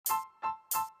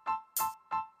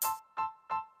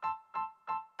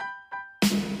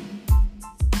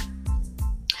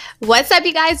What's up,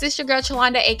 you guys? It's your girl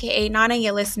Chalonda, aka Nana.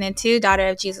 You're listening to Daughter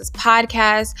of Jesus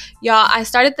podcast. Y'all, I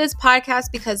started this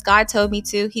podcast because God told me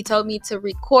to. He told me to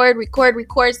record.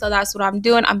 So that's what I'm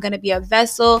doing. I'm going to be a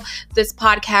vessel. This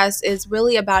podcast is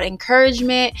really about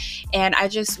encouragement, and I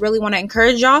just really want to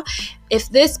encourage y'all. If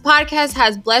this podcast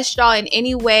has blessed y'all in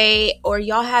any way, or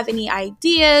y'all have any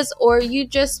ideas, or you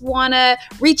just want to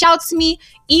reach out to me,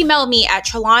 email me at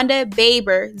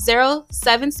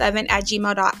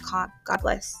chalondababer077@gmail.com. God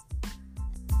bless.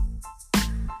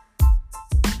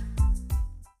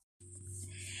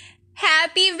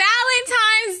 Happy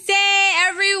Valentine's Day,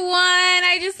 everyone.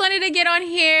 I just wanted to get on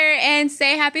here and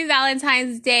say happy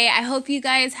Valentine's Day. I hope you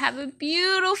guys have a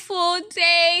beautiful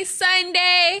day,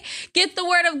 Sunday. Get the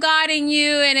word of God in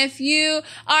you. And if you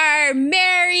are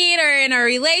married or in a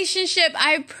relationship,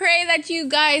 I pray that you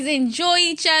guys enjoy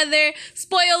each other,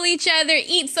 spoil each other,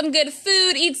 eat some good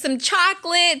food, eat some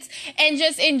chocolates, and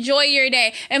just enjoy your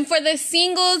day. And for the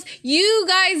singles, you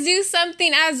guys do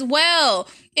something as well.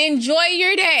 Enjoy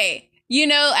your day. You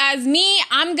know, as me,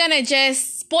 I'm gonna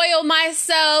just spoil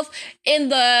myself in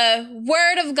the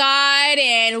word of God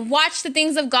and watch the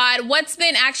things of God. What's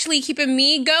been actually keeping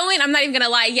me going, I'm not even gonna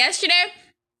lie, yesterday,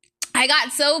 I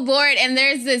got so bored, and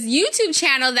there's this YouTube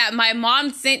channel that my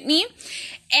mom sent me,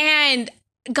 and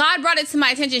God brought it to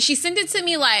my attention. She sent it to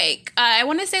me I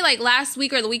want to say last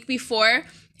week or the week before,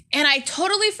 and I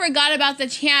totally forgot about the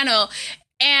channel.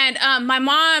 And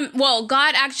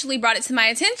God actually brought it to my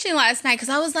attention last night because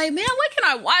I was like, man, what can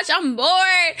I watch? I'm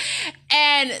bored.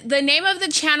 And the name of the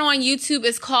channel on YouTube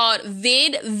is called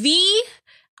VID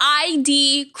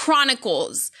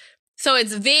Chronicles. So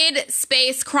it's Vid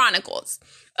Space Chronicles.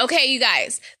 Okay, you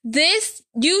guys, this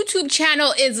YouTube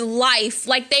channel is life.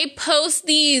 They post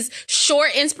these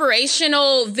short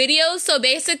inspirational videos. So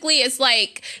basically it's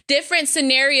different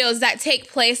scenarios that take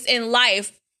place in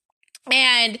life.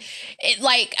 And it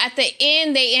at the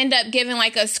end, they end up giving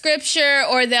a scripture,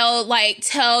 or they'll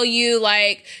tell you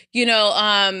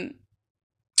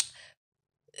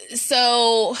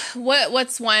so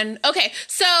what's one? Okay.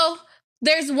 So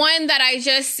there's one that I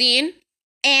just seen,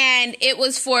 and it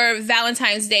was for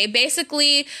Valentine's Day.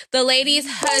 Basically the lady's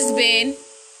husband,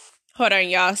 hold on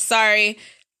y'all. Sorry.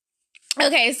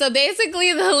 Okay, so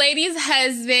basically the lady's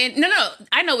husband, no,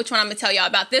 I know which one I'm going to tell y'all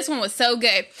about. This one was so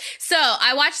good. So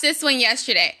I watched this one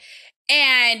yesterday,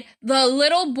 and the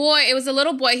little boy, it was a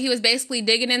little boy, he was basically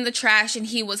digging in the trash, and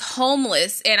he was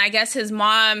homeless, and I guess his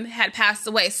mom had passed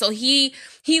away. So he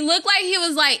looked like he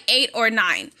was 8 or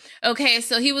 9. Okay,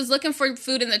 so he was looking for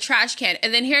food in the trash can,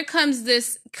 and then here comes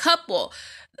this couple,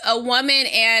 a woman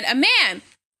and a man,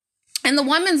 and the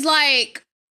woman's like,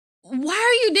 why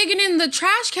are you digging in the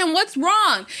trash can? What's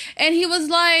wrong? And he was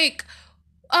like,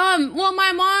 well,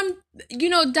 my mom,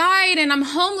 died, and I'm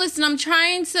homeless, and I'm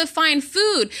trying to find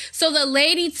food. So the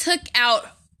lady took out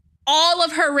all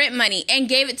of her rent money and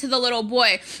gave it to the little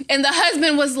boy. And the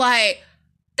husband was like,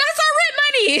 that's our rent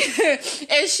money.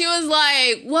 And she was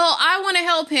like, well, I want to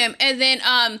help him. And then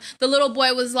the little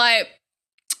boy was like,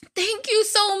 thank you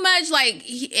so much.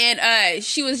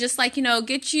 She was just like,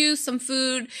 get you some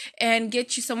food and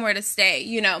get you somewhere to stay,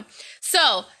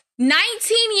 So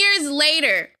 19 years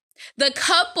later, the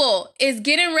couple is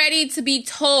getting ready to be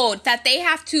told that they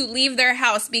have to leave their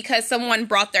house because someone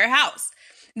brought their house.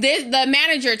 The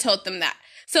manager told them that.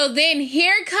 So then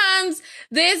here comes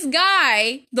this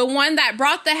guy, the one that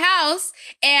brought the house,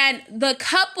 and the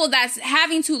couple that's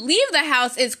having to leave the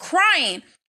house is crying.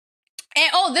 And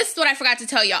this is what I forgot to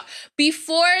tell y'all.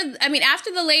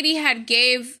 After the lady had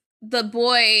gave the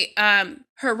boy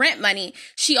her rent money,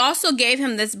 she also gave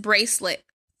him this bracelet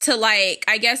to I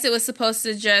guess it was supposed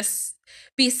to just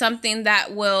be something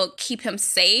that will keep him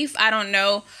safe. I don't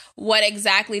know what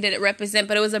exactly did it represent,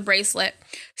 but it was a bracelet.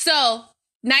 So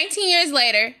 19 years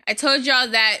later, I told y'all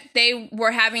that they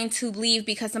were having to leave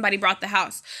because somebody brought the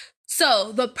house.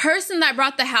 So the person that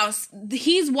brought the house,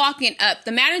 he's walking up.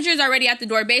 The manager's already at the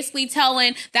door, basically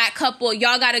telling that couple,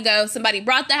 y'all gotta go. Somebody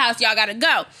brought the house, y'all gotta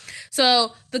go.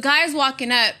 So the guy's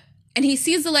walking up, and he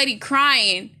sees the lady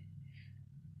crying.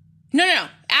 No.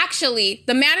 Actually,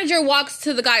 the manager walks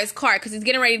to the guy's car because he's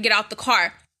getting ready to get out the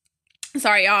car.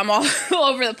 Sorry, y'all, I'm all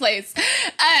over the place.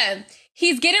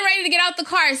 He's getting ready to get out the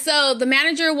car. So the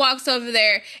manager walks over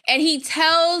there, and he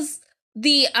tells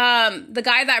the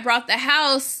guy that brought the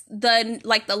house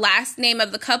the last name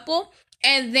of the couple,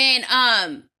 and then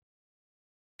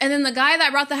the guy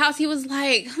that brought the house, he was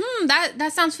like,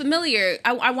 that sounds familiar.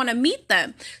 I want to meet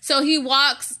them. So he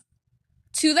walks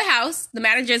to the house. The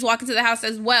manager is walking to the house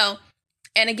as well,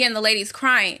 and again the lady's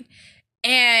crying,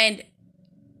 and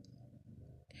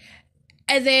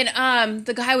then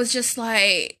the guy was just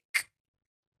like,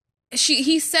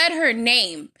 he said her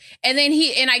name, and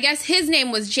then I guess his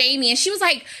name was Jamie, and she was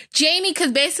like, Jamie,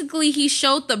 because basically he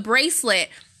showed the bracelet,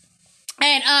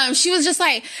 and she was just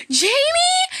like, Jamie,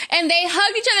 and they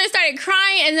hugged each other and started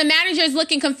crying, and the manager's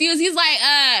looking confused. He's like,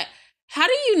 how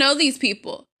do you know these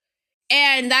people?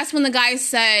 And that's when the guy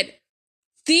said,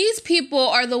 these people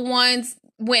are the ones.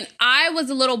 When I was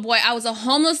a little boy, I was a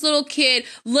homeless little kid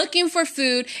looking for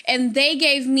food, and they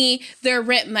gave me their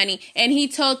rent money. And he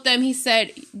told them, he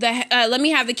said, let me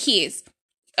have the keys.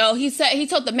 Oh, he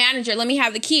told the manager, let me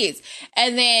have the keys.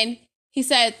 And then he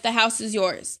said, the house is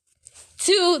yours,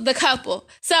 to the couple.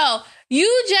 So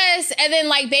and then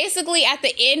like basically at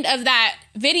the end of that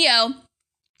video,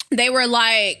 they were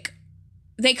like,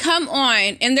 they come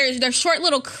on, and they're short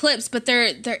little clips, but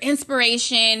they're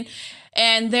inspiration,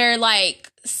 and they're like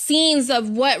scenes of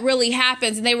what really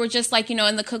happens. And they were just like,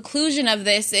 in the conclusion of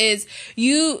this is,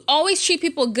 you always treat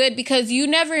people good, because you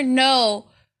never know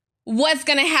what's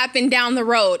going to happen down the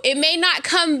road. It may not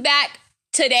come back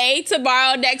today,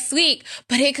 tomorrow, next week,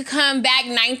 but it could come back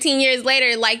 19 years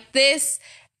later, like this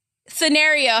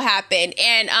scenario happened.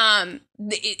 And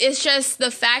it's just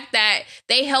the fact that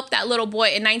they helped that little boy,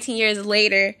 and 19 years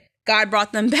later, God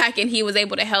brought them back, and he was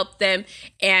able to help them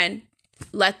and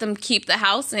let them keep the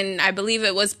house, and I believe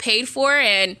it was paid for.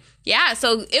 And yeah,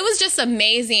 so it was just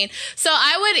amazing. So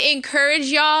I would encourage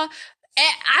y'all,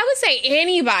 I would say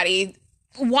anybody,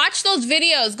 watch those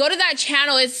videos, go to that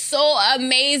channel. It's so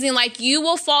amazing. Like, you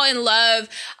will fall in love.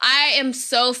 I am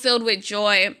so filled with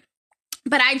joy.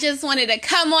 But I just wanted to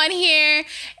come on here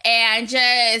and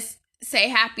just say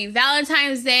happy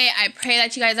Valentine's Day. I pray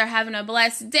that you guys are having a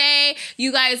blessed day.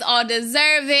 You guys all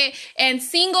deserve it. And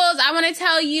singles, I want to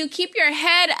tell you, keep your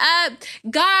head up.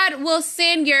 God will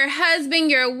send your husband,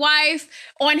 your wife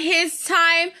on his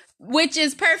time, which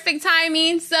is perfect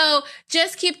timing. So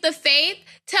just keep the faith.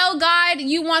 Tell God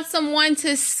you want someone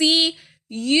to see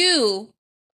you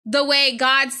the way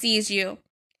God sees you,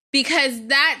 because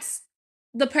that's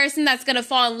the person that's going to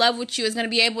fall in love with you is going to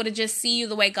be able to just see you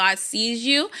the way God sees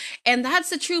you. And that's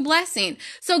a true blessing.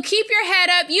 So keep your head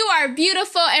up. You are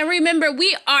beautiful. And remember,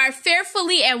 we are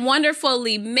fearfully and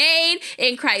wonderfully made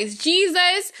in Christ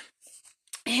Jesus.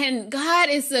 And God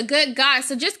is a good God.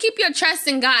 So just keep your trust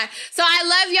in God. So I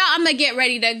love y'all. I'm going to get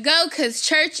ready to go, because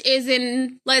church is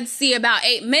in, about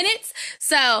 8 minutes.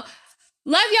 So love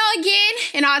y'all again.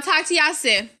 And I'll talk to y'all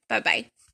soon. Bye-bye.